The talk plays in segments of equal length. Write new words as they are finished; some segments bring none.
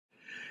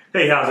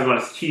Hey, how's it going?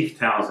 It's Keith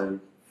Townsend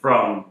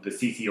from the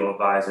CTO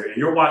Advisor, and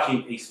you're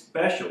watching a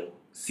special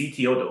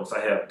CTO Dose. I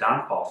have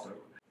Don Foster,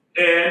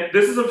 and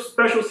this is a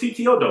special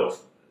CTO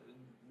Dose.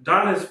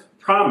 Don has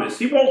promised,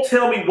 he won't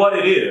tell me what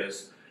it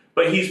is,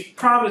 but he's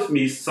promised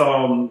me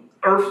some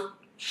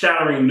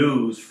earth-shattering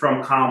news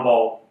from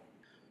Commvault.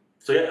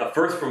 So yeah, a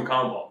first from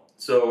Commvault.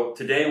 So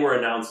today we're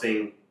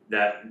announcing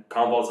that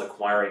Commvault is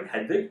acquiring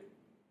Hedvig,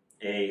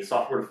 a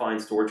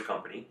software-defined storage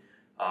company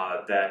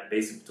that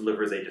basically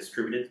delivers a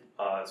distributed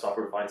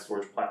software-defined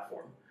storage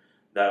platform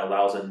that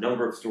allows a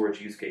number of storage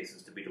use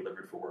cases to be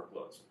delivered for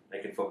workloads. They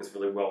can focus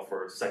really well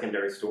for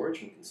secondary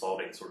storage and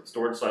consolidating sort of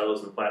storage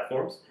silos and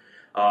platforms,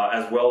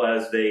 as well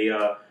as they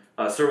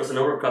service a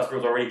number of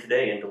customers already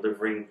today in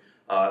delivering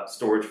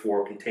storage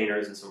for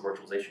containers and some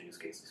virtualization use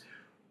cases.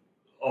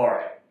 All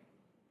right.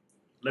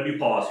 Let me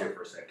pause here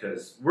for a sec,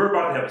 because we're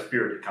about to have a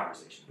spirited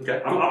conversation.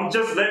 Okay. I'm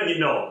just letting you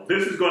know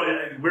this is going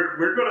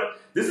to.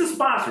 This is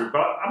sponsored,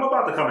 but I'm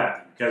about to come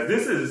after you because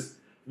this is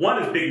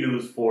big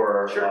news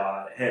for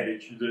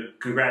Hedvig.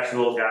 Congrats to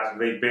those guys.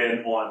 They've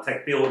been on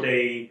Tech Field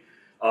Day.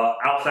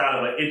 Outside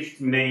of an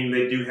interesting name,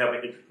 they do have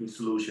an interesting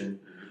solution.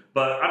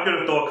 But I'm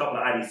going to throw a couple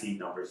of IDC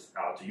numbers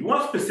out to you.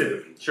 One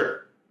specifically.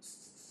 Sure.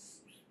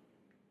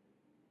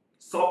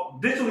 So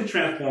digitally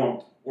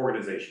transformed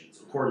organizations,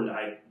 according to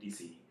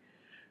IDC,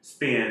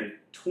 spend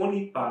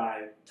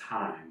 25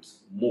 times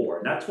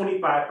more, not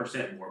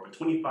 25% more, but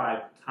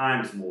 25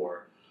 times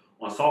more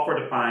on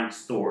software-defined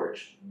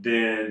storage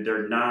than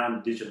their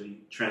non-digitally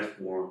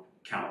transformed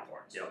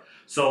counterparts. Yep.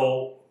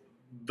 So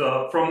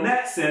from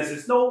that sense,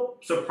 it's no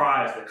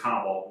surprise that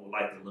Commvault would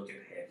like to look at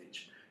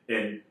Hedvig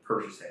and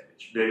purchase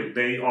Hedvig.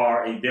 They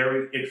are a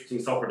very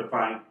interesting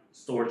software-defined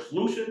storage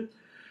solution,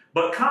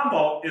 but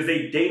Commvault is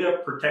a data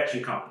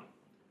protection company.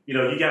 You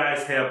know, you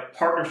guys have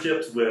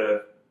partnerships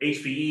with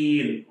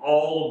HPE and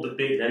all of the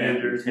big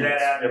vendors,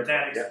 NetApp and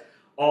HPE,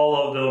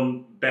 all of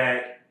them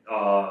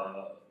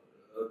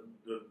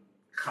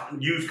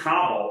use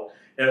Commvault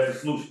as the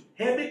solution.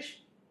 Hedvig,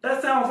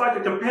 that sounds like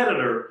a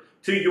competitor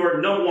to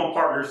your number one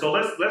partner. So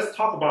let's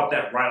talk about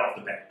that right off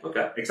the bat.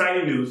 Okay.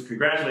 Exciting news.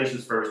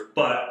 Congratulations first.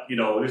 But, you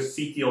know, this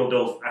CTO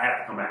Dose, I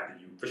have to come after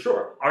you. For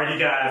sure. Are you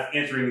guys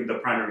entering the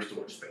primary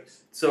storage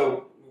space?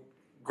 So,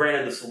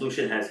 granted, the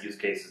solution has use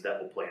cases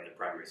that will play in the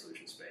primary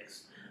solution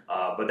space.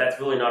 But that's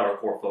really not our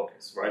core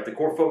focus, right? The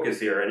core focus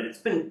here, and it's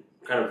been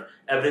kind of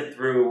evident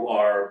through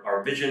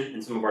our vision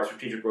and some of our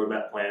strategic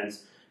roadmap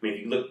plans. I mean,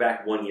 if you look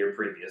back 1 year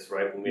previous,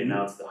 right, when we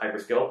announced the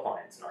hyperscale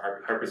appliance and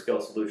our hyperscale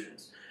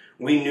solutions,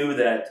 we knew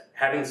that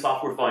having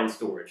software-defined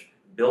storage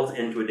built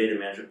into a data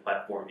management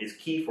platform is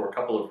key for a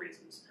couple of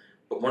reasons.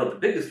 But one of the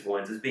biggest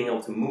ones is being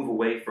able to move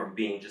away from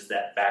being just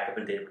that backup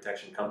and data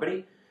protection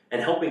company and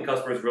helping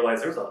customers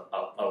realize there's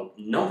a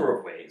number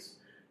of ways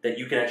that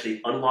you can actually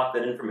unlock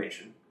that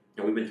information.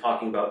 And we've been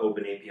talking about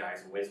open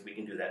APIs and ways we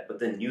can do that, but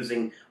then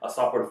using a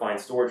software-defined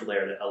storage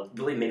layer that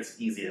really makes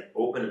it easy to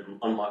open and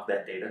unlock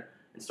that data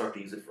and start to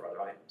use it for other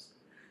items.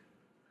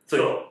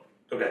 So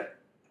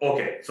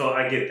so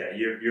I get that.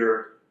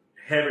 Your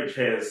Hedvig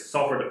has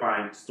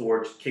software-defined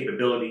storage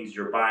capabilities.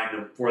 You're buying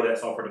them for that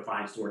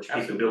software-defined storage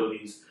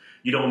capabilities.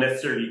 You don't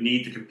necessarily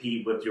need to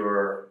compete with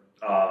your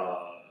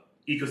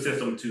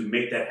ecosystem to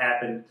make that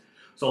happen.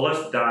 So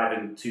let's dive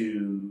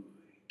into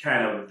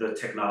kind of the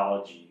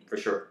technology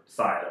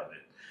side of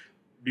it.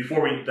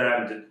 Before we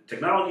dive into the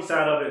technology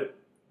side of it,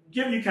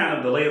 give you kind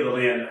of the lay of the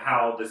land of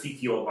how the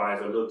CTO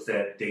Advisor looks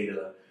at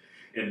data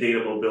and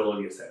data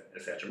mobility,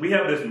 etc. We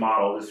have this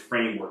model, this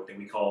framework that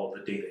we call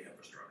the data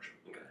infrastructure.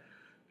 Okay.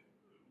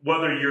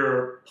 Whether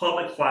you're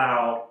public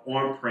cloud,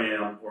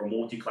 on-prem, or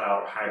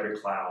multi-cloud or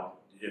hybrid cloud,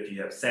 if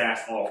you have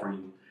SaaS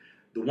offering,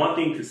 the one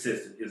thing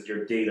consistent is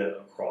your data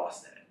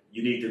across that.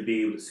 You need to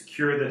be able to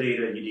secure the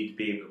data. You need to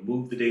be able to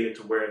move the data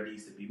to where it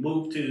needs to be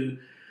moved to.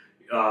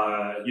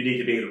 You need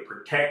to be able to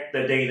protect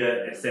the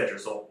data, etc.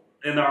 So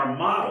in our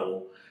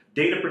model,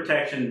 data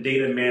protection,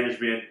 data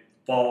management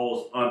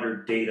falls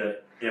under data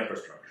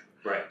infrastructure.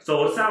 Right.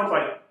 So it sounds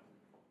like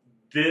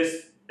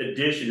this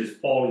addition is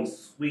falling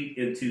sweet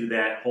into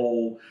that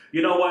whole,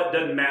 you know what,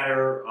 doesn't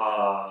matter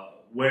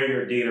where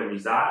your data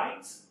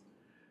resides.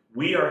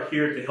 We are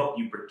here to help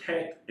you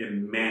protect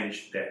and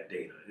manage that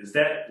data. Is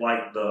that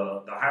like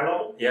the high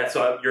level? Yeah,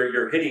 so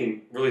you're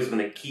hitting really some of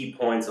the key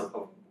points of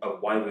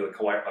why we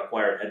acquired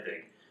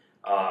Hedvig.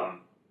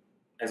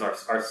 As our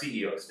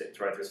CEO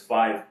states, right, there's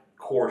 5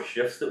 core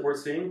shifts that we're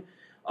seeing.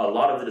 A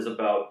lot of it is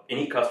about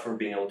any customer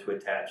being able to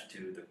attach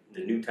to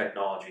the new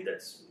technology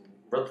that's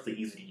relatively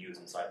easy to use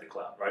inside the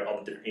cloud, right?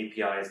 All the different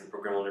APIs and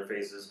programmable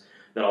interfaces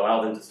that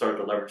allow them to start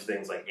to leverage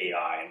things like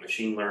AI and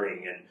machine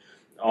learning and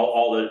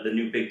all the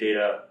new big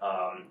data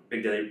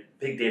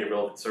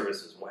relevant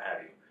services and what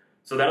have you.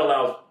 So that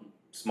allows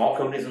small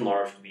companies and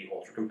large to be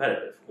ultra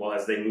competitive. Well,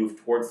 as they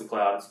move towards the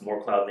cloud, it's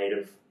more cloud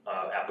native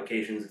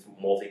applications, it's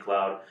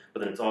multi-cloud, but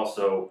then it's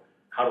also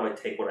how do I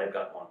take what I've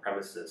got on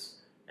premises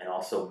and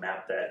also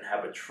map that and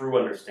have a true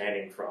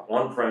understanding from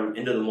on-prem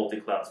into the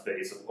multi-cloud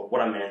space of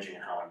what I'm managing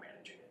and how I'm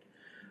managing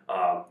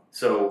it.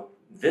 So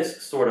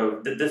this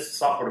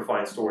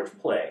software-defined storage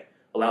play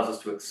allows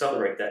us to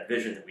accelerate that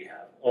vision that we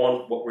have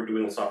on what we're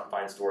doing with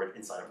software-defined storage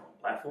inside of our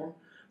own platform.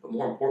 But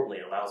more importantly,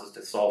 it allows us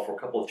to solve for a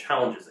couple of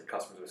challenges that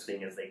customers are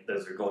seeing as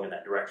they're going in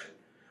that direction.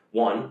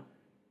 One,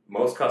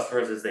 most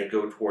customers, as they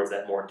go towards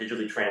that more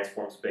digitally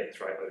transformed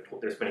space, right,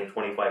 they're spending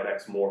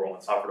 25x more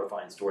on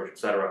software-defined storage, et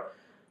cetera.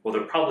 Well,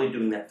 they're probably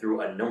doing that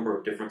through a number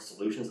of different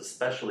solutions,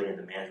 especially in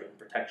the management and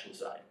protection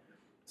side.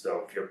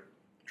 So if you're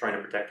trying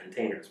to protect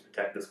containers,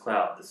 protect this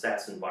cloud, the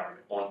SaaS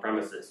environment,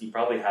 on-premises, you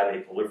probably have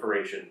a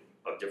proliferation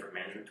of different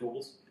management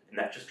tools, and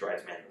that just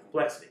drives management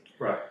complexity.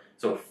 Right.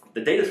 So if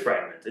the data is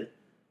fragmented,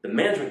 the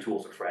management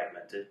tools are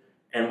fragmented,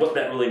 and what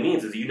that really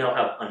means is you now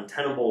have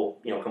untenable,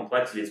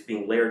 complexity that's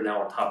being layered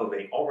now on top of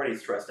a already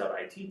stressed out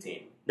IT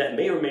team that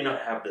may or may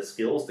not have the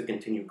skills to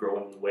continue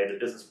growing in the way the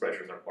business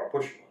pressures are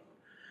pushing on them.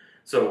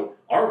 So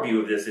our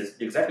view of this is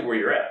exactly where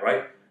you're at,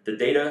 right? The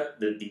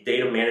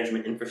data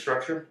management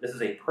infrastructure, this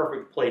is a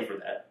perfect play for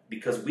that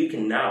because we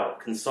can now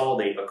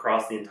consolidate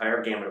across the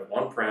entire gamut of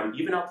on-prem,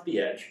 even out to the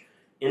edge,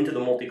 into the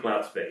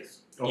multi-cloud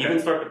space. Okay. Even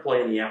start to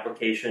play in the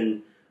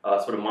application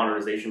sort of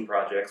modernization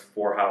projects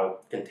for how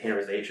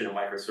containerization and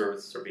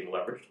microservices are being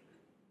leveraged,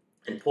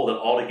 and pull it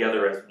all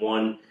together as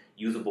one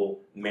usable,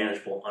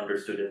 manageable,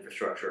 understood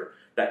infrastructure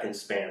that can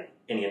span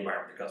any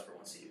environment the customer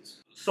wants to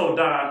use. So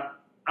Don,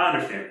 I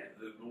understand that.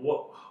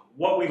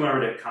 What we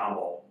learned at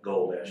Commvault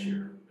Gold last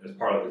year as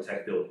part of the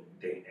Tech Building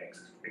Day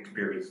X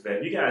experience,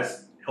 that you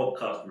guys help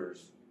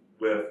customers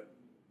with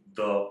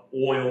the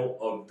oil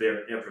of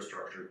their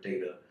infrastructure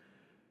data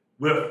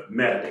with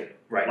metadata.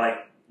 Right.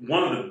 Like,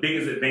 one of the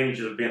biggest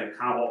advantages of being a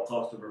Commvault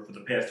customer for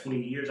the past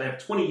 20 years, I have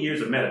 20 years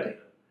of metadata.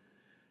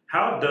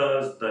 How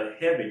does the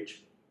Hedvig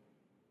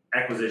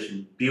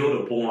acquisition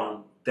build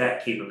upon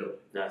that capability?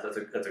 Yeah,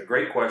 that's a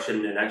great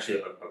question, and actually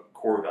a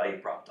core value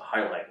prop to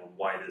highlight on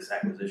why this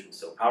acquisition is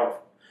so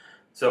powerful.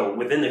 So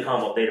within the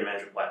Commvault data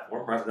management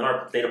platform, right, within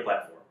our data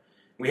platform,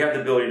 we have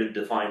the ability to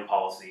define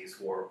policies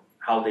for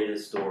how data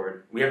is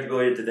stored. We have the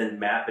ability to then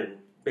map and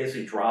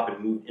basically drop and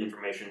move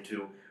information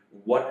to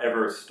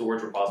whatever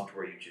storage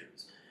repository you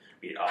choose.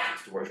 Be it object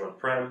storage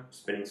on-prem,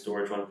 spinning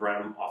storage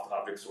on-prem,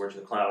 object storage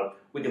in the cloud.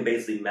 We can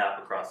basically map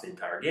across the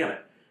entire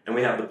gamut. And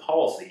we have the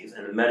policies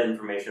and the meta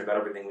information about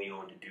everything we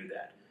own to do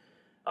that.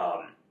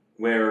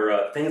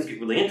 Where things get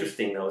really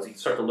interesting, though, is you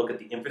start to look at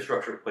the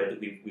infrastructure play that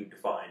we've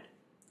defined.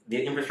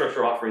 The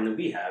infrastructure offering that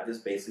we have is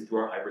basically through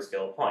our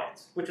hyperscale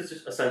appliance, which is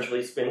just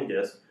essentially spinning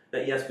disk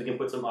that, yes, we can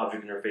put some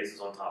object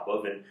interfaces on top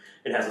of, and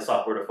it has a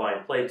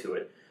software-defined play to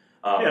it.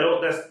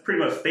 That's pretty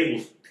much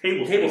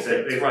table stakes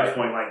at this right.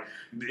 point. Like,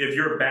 if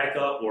you're a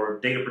backup or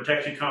data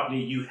protection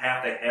company, you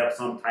have to have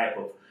some type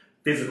of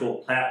physical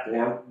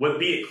platform. Whether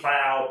be it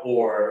cloud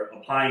or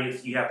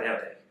appliance, you have to have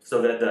that.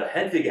 So that the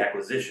Hedvig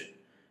acquisition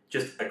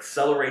just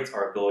accelerates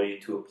our ability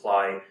to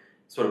apply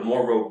sort of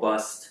more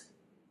robust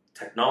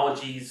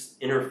technologies,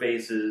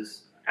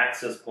 interfaces,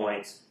 access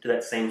points to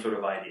that same sort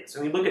of idea.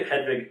 So when we look at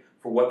Hedvig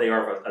for what they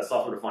are, a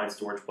software-defined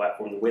storage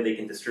platform, the way they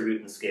can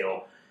distribute and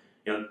scale,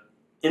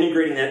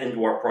 integrating that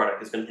into our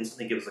product is going to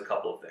instantly give us a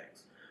couple of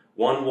things.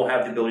 One, we'll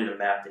have the ability to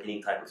map to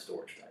any type of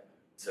storage type.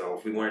 So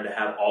if we wanted to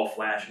have all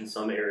flash in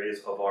some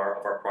areas of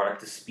our product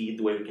to speed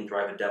the way we can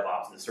drive the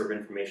DevOps and serve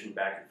information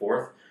back and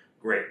forth,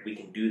 great, we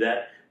can do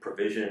that,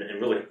 provision,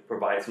 and really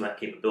provide some of that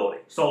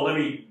capability. So let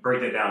me break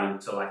that down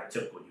into like a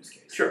typical use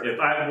case. Sure. If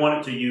I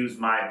wanted to use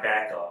my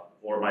backup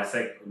or my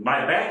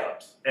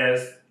backups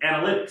as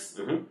analytics,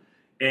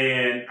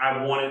 and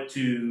I wanted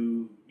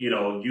to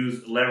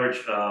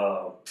leverage.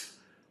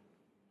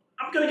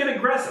 I'm going to get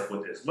aggressive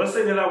with this. Let's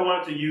say that I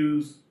wanted to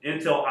use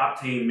Intel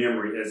Optane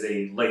memory as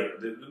a layer.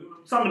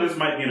 Some of this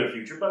might be in the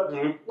future, but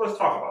let's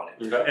talk about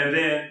it. Okay. And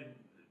then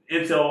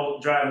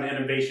Intel driving the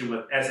innovation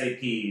with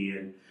SAP,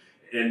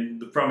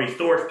 and from a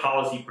storage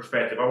policy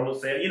perspective, I want to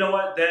say, you know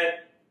what,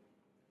 that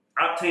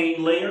Optane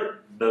layer,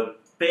 the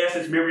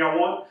fastest memory I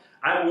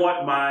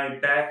want my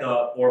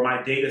backup or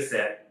my data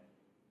set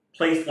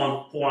placed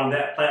on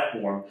that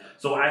platform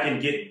so I can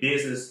get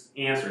business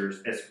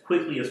answers as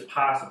quickly as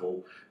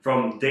possible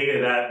from data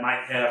that I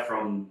might have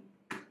from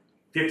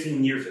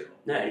 15 years ago.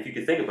 Yeah, if you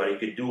could think about it, you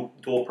could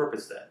dual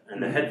purpose that.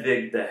 And the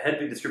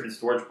Hedvig distributed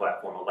storage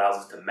platform allows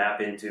us to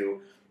map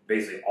into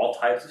basically all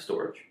types of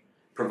storage,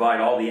 provide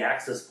all the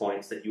access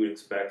points that you would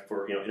expect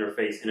for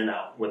interface in and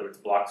out, whether it's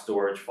block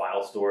storage,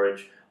 file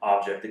storage,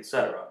 object,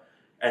 etc.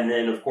 And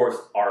then, of course,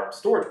 our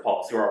storage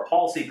policy or our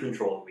policy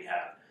control that we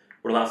have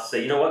would allow us to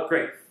say, you know what,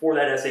 great, for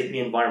that SAP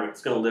environment,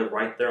 it's going to live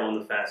right there on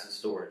the fastest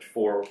storage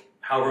for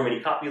however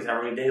many copies,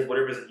 however many days,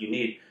 whatever it is that you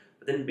need.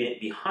 But then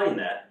behind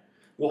that,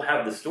 we'll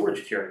have the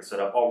storage tiering set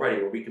up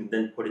already where we can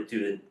then put it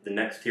to the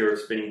next tier of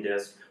spinning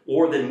disk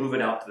or then move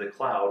it out to the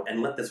cloud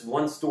and let this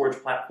one storage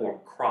platform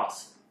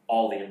cross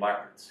all the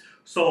environments.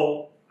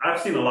 So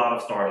I've seen a lot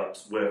of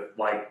startups with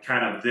like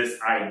kind of this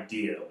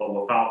idea, but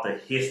without the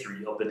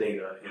history of the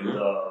data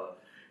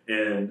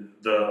and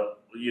the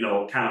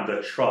kind of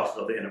the trust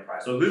of the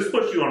enterprise. So this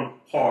puts you on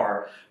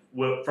par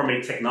from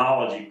a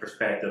technology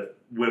perspective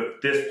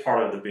with this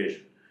part of the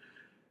vision.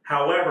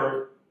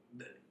 However,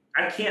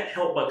 I can't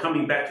help but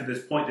coming back to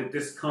this point that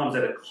this comes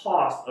at a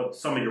cost of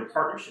some of your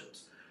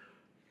partnerships.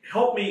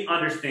 Help me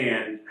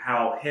understand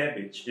how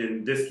Hedvig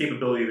and this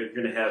capability that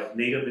you're going to have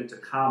native into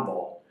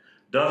Commvault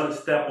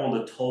doesn't step on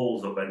the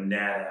toes of a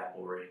NetApp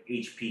or an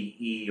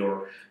HPE,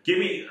 or give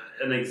me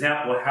an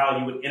example of how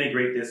you would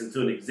integrate this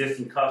into an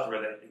existing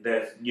customer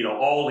that's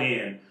all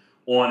in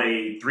on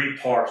a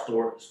 3-part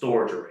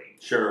storage array.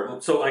 Sure.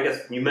 So I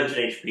guess you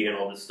mentioned HPE, and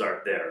I'll just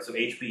start there. So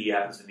HPE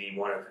happens to be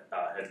one of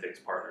Hedvig's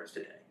partners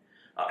today,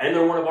 and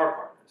they're one of our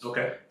partners.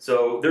 Okay.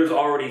 So there's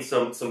already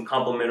some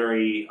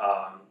complementary,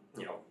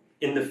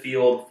 in the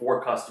field for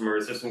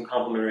customers. There's some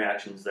complementary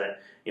actions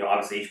that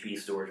obviously HPE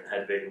storage and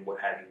Hedvig and what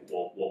have you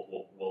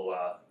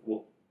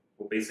will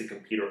basically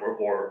compete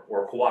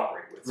or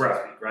cooperate with, so to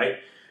speak, right?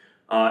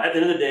 At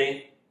the end of the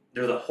day,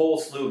 there's a whole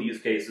slew of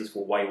use cases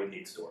for why you would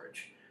need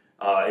storage.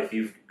 If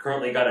you've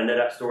currently got a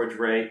NetApp storage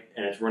array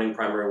and it's running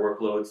primary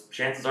workloads,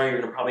 chances are you're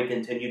going to probably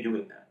continue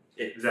doing that.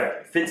 It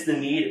Exactly. fits the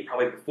need. It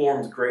probably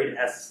performs great. It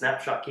has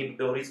snapshot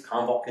capabilities.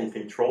 Commvault can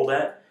control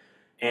that.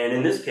 And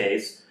in this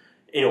case,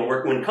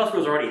 when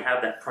customers already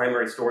have that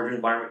primary storage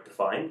environment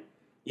defined,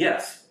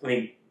 yes,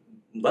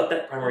 let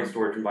that primary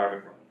storage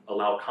environment run.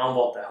 Allow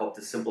Commvault to help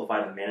to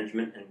simplify the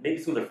management and maybe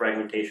some of the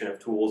fragmentation of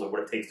tools or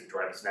what it takes to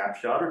drive a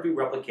snapshot or do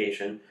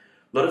replication.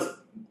 Let us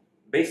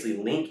basically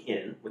link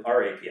in with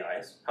our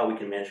APIs, how we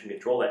can manage and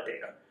control that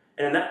data.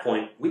 And at that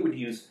point, we would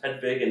use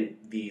Hedvig and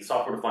the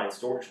software-defined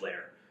storage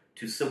layer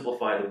to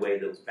simplify the way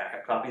those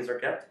backup copies are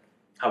kept,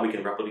 how we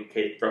can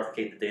replicate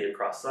the data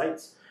across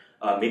sites,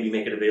 maybe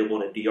make it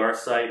available in a DR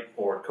site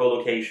or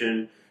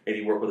co-location,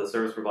 maybe work with a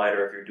service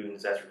provider if you're doing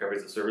disaster recovery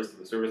as a service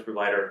through a service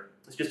provider.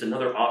 It's just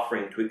another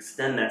offering to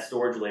extend that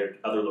storage layer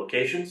to other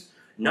locations,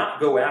 not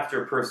go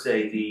after, per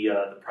se,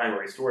 the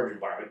primary storage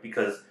environment,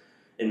 because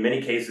in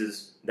many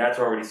cases, that's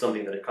already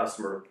something that a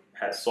customer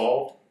has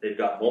solved. They've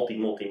got multi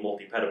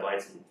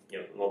petabytes in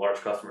a large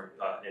customer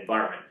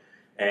environment.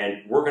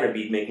 And we're going to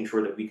be making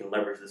sure that we can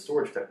leverage the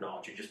storage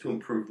technology just to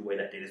improve the way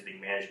that data is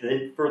being managed and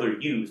then further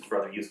used for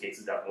other use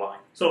cases down the line.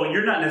 So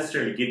you're not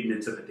necessarily getting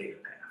into the data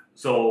path.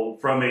 So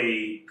from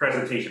a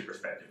presentation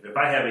perspective, if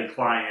I have a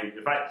client,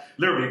 if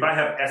I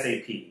have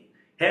SAP,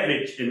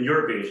 Hedvig in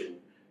your vision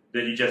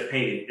that you just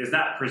painted is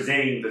not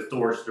presenting the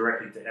storage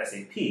directly to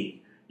SAP.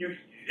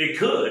 It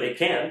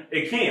can.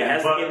 It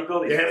has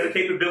the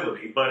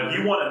capability. But if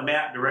you want to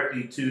map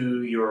directly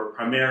to your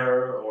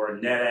Primera or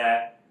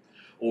NetApp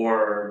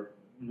or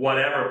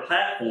whatever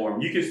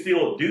platform, you can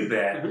still do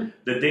that. Mm-hmm.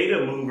 The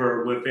data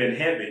mover within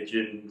Hedvig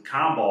and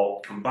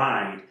Commvault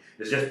combined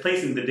is just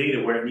placing the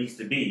data where it needs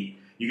to be.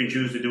 You can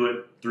choose to do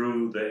it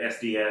through the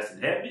SDS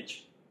and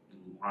Hedvig,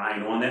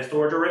 lying on that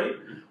storage array,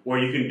 or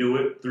you can do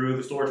it through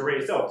the storage array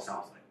itself, it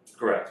sounds like.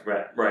 Correct,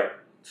 right.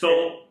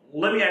 So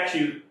let me ask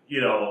you,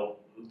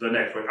 the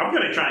next one. I'm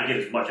going to try and get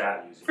as much out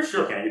of you. For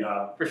sure. Okay,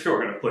 for sure.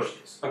 We're going to push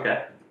this.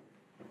 Okay.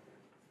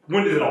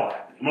 When did it all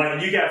happen?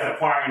 Like, you guys are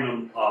acquiring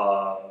them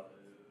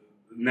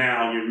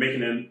now, you're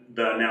making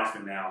the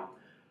announcement now.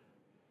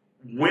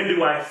 When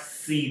do I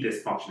see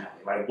this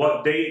functionality? Like,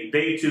 what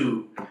day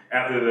 2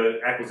 after the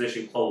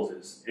acquisition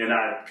closes, and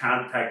I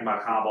contact my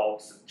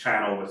Commvault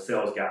channel with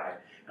sales guy,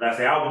 and I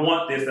say, I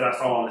want this that I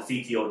saw on the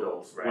CTO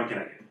Dose. Right. When can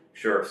I get it?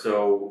 Sure.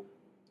 So,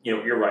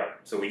 you're right.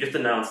 So we just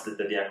announced that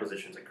the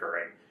acquisition's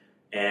occurring.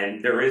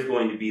 And there is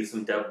going to be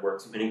some dev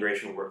work, some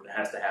integration work that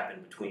has to happen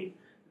between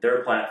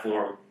their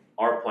platform,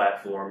 our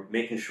platform,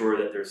 making sure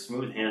that there's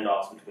smooth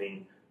handoffs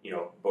between,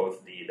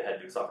 both the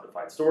Hedvig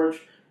software-defined storage,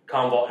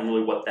 Commvault, and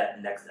really what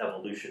that next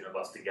evolution of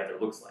us together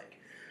looks like.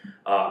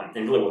 And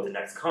really what the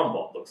next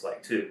Commvault looks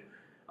like, too.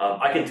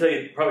 I can tell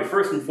you, probably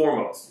first and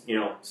foremost,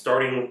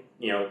 starting,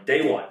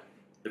 day one,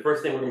 the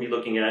first thing we're going to be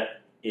looking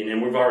at,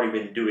 and we've already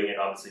been doing it,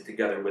 obviously,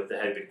 together with the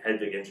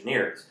Hedvig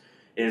engineers,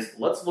 is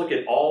let's look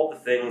at all the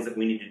things that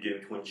we need to do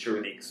to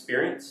ensure the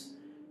experience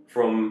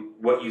from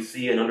what you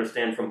see and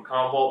understand from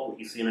Commvault, what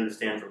you see and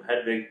understand from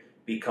Hedvig,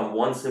 become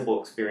one simple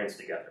experience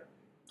together.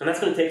 And that's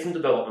going to take some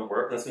development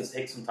work, and that's going to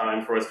take some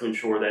time for us to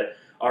ensure that,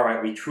 all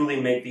right, we truly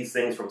make these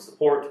things from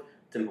support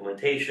to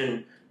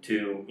implementation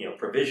to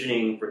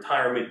provisioning,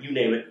 retirement, you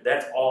name it,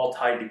 that's all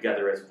tied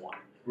together as one.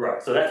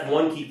 Right. So that's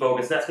one key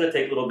focus. That's going to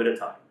take a little bit of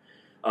time.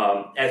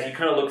 As you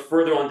kind of look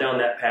further on down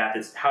that path,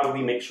 is how do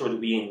we make sure that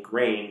we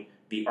ingrain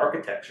the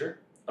architecture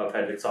of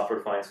Hedvig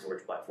software-defined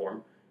storage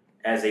platform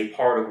as a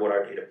part of what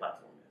our data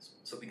platform is.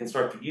 So we can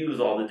start to use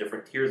all the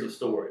different tiers of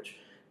storage,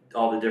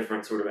 all the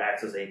different sort of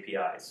access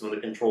APIs, some of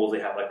the controls they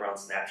have like around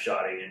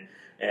snapshotting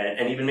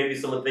and even maybe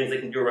some of the things they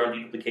can do around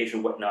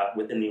deduplication, whatnot,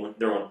 within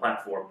their own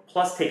platform,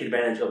 plus take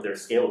advantage of their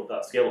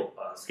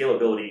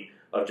scalability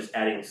of just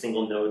adding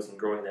single nodes and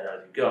growing that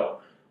as you go.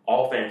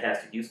 All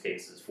fantastic use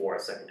cases for a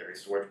secondary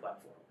storage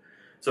platform.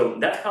 So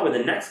that's probably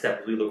the next step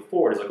as we look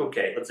forward, is like,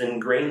 okay, let's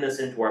ingrain this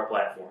into our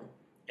platform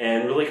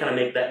and really kind of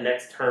make that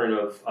next turn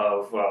of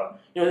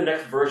the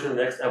next version,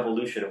 the next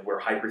evolution of where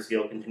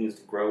hyperscale continues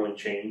to grow and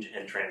change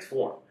and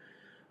transform.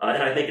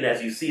 And I think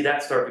as you see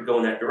that start to go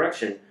in that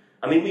direction,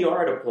 I mean, we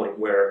are at a point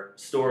where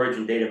storage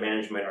and data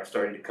management are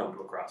starting to come to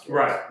a crossroads.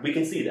 Right. We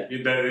can see that.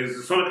 That is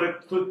a sort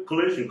of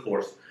collision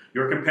course.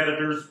 Your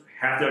competitors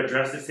have to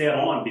address this head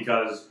on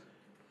because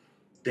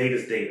data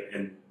is data,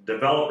 and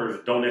developers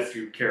don't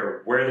necessarily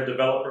care where the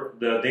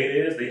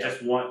data is. They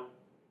just want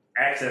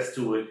access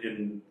to it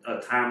in a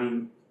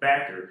timely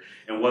factor,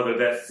 and whether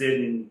that's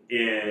sitting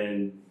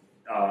in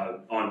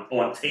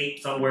on tape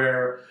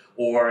somewhere,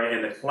 or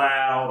in the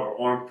cloud, or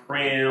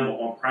on-prem,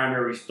 or on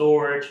primary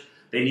storage,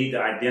 they need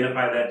to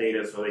identify that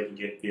data so they can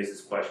get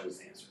business questions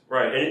answered.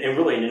 Right, and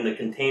really in the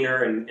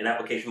container and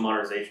application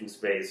modernization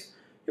space,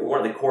 one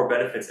of the core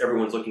benefits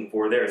everyone's looking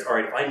for there is, all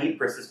right, if I need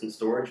persistent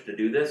storage to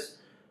do this,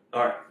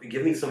 all right,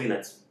 give me something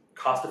that's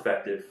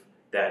cost-effective,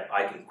 that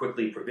I can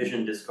quickly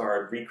provision,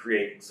 discard,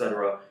 recreate,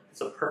 etc.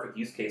 It's a perfect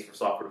use case for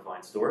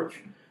software-defined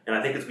storage. And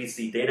I think as we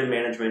see data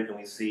management and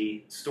we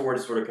see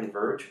storage sort of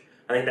converge,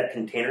 I think that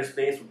container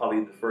space will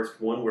probably be the first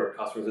one where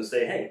customers will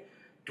say, hey,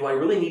 do I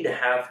really need to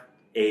have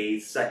a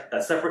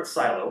separate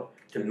silo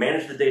to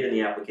manage the data in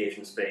the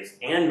application space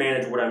and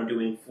manage what I'm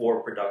doing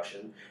for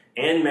production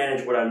and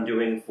manage what I'm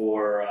doing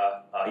for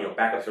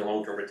backups or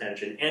long-term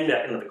retention and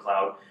back into the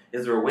cloud?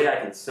 Is there a way I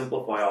can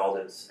simplify all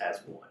this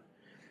as one?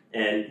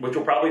 And what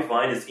you'll probably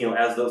find is,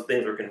 as those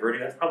things are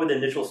converging, that's probably the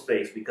initial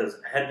space, because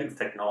Hedvig's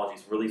technology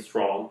is really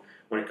strong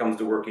when it comes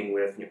to working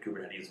with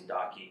Kubernetes and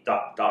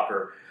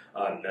Docker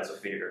as a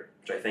feeder,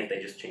 which I think they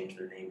just changed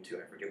their name to.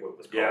 I forget what it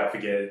was called. Yeah, I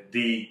forget.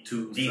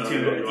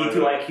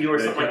 D2IQ or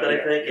something like that, I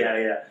think.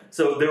 Yeah.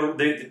 So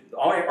they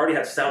already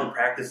have sound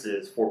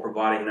practices for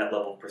providing that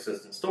level of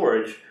persistent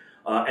storage.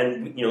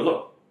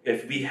 Look,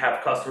 if we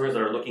have customers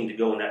that are looking to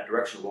go in that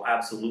direction, we'll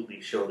absolutely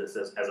show this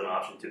as an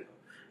option to them.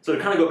 So to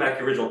kind of go back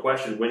to the original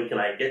question, when can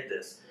I get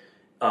this?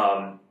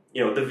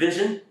 The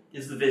vision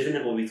is the vision.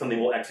 It will be something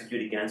we'll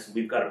execute against.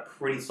 We've got a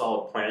pretty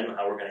solid plan on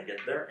how we're going to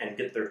get there and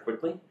get there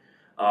quickly,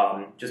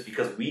 just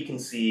because we can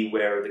see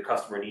where the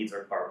customer needs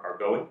are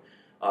going,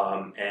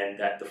 and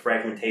that the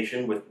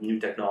fragmentation with new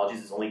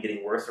technologies is only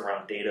getting worse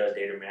around data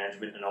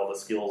management, and all the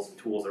skills and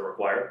tools that are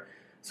required.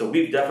 So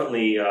we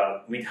definitely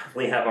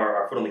have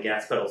our foot on the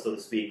gas pedal, so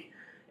to speak,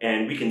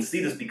 and we can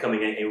see this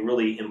becoming a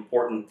really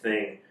important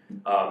thing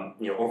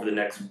over the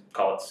next,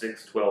 call it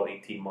 6, 12,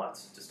 18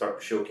 months, to start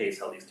to showcase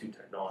how these two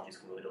technologies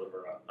can really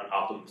deliver an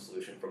optimum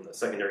solution from the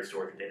secondary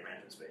storage and data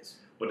management space.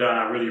 Well, Don,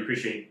 I really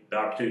appreciate the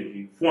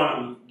opportunity. For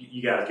one,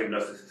 you guys giving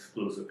us this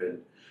exclusive,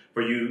 and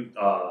for you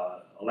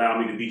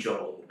allowing me to beat you up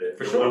a little bit.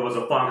 For sure. It was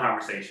a fun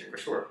conversation. For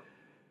sure.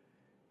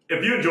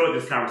 If you enjoyed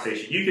this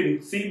conversation, you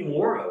can see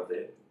more of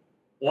it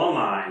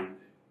online.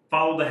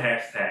 Follow the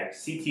hashtag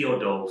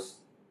CTO Dose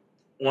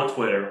on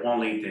Twitter,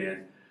 on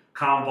LinkedIn.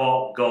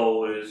 Commvault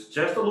Go is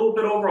just a little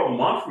bit over a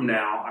month from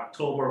now,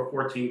 October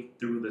 14th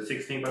through the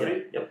 16th, I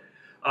think. Yep.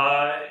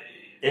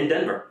 In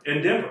Denver.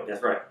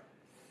 That's right.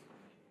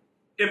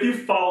 If you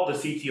followed the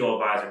CTO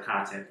Advisor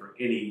content for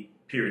any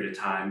period of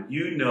time,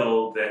 you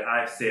know that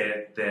I've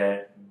said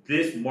that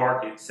this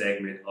market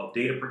segment of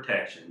data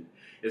protection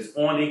is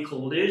on a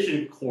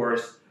collision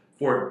course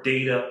for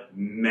data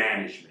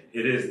management.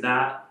 It is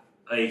not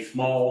a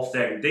small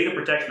segment. Data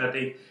protection, I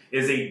think,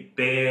 is a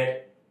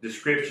bad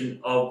description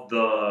of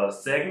the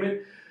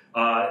segment.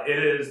 It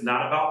is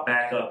not about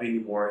backup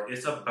anymore.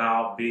 It's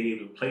about being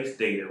able to place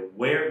data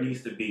where it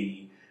needs to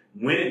be,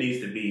 when it needs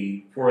to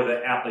be, for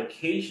the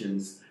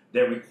applications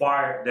that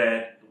require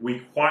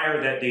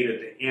that data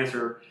to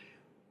answer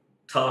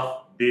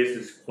tough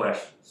business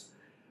questions.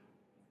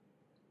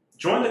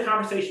 Join the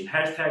conversation.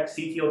 Hashtag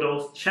CTO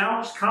Dose.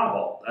 Challenge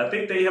Commvault. I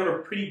think they have a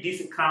pretty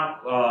decent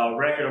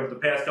record over the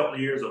past couple of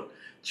years of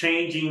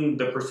changing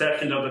the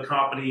perception of the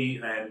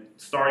company and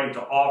starting to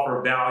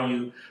offer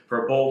value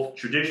for both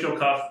traditional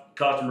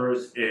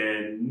customers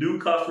and new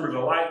customers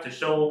alike, to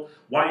show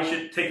why you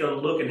should take a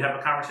look and have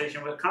a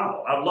conversation with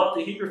Commvault. I'd love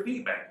to hear your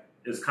feedback.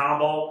 Is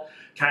Commvault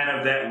kind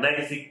of that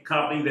legacy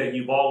company that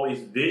you've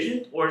always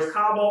visioned, or is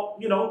Commvault,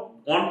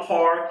 on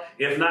par,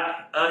 if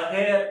not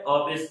ahead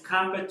of its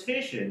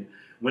competition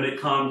when it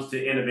comes to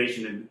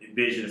innovation and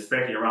vision,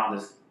 especially around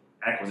this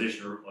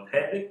acquisition of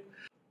Hedvig?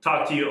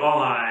 Talk to you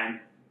online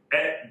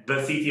at the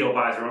CTO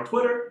Advisor on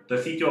Twitter,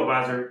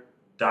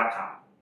 thectoadvisor.com.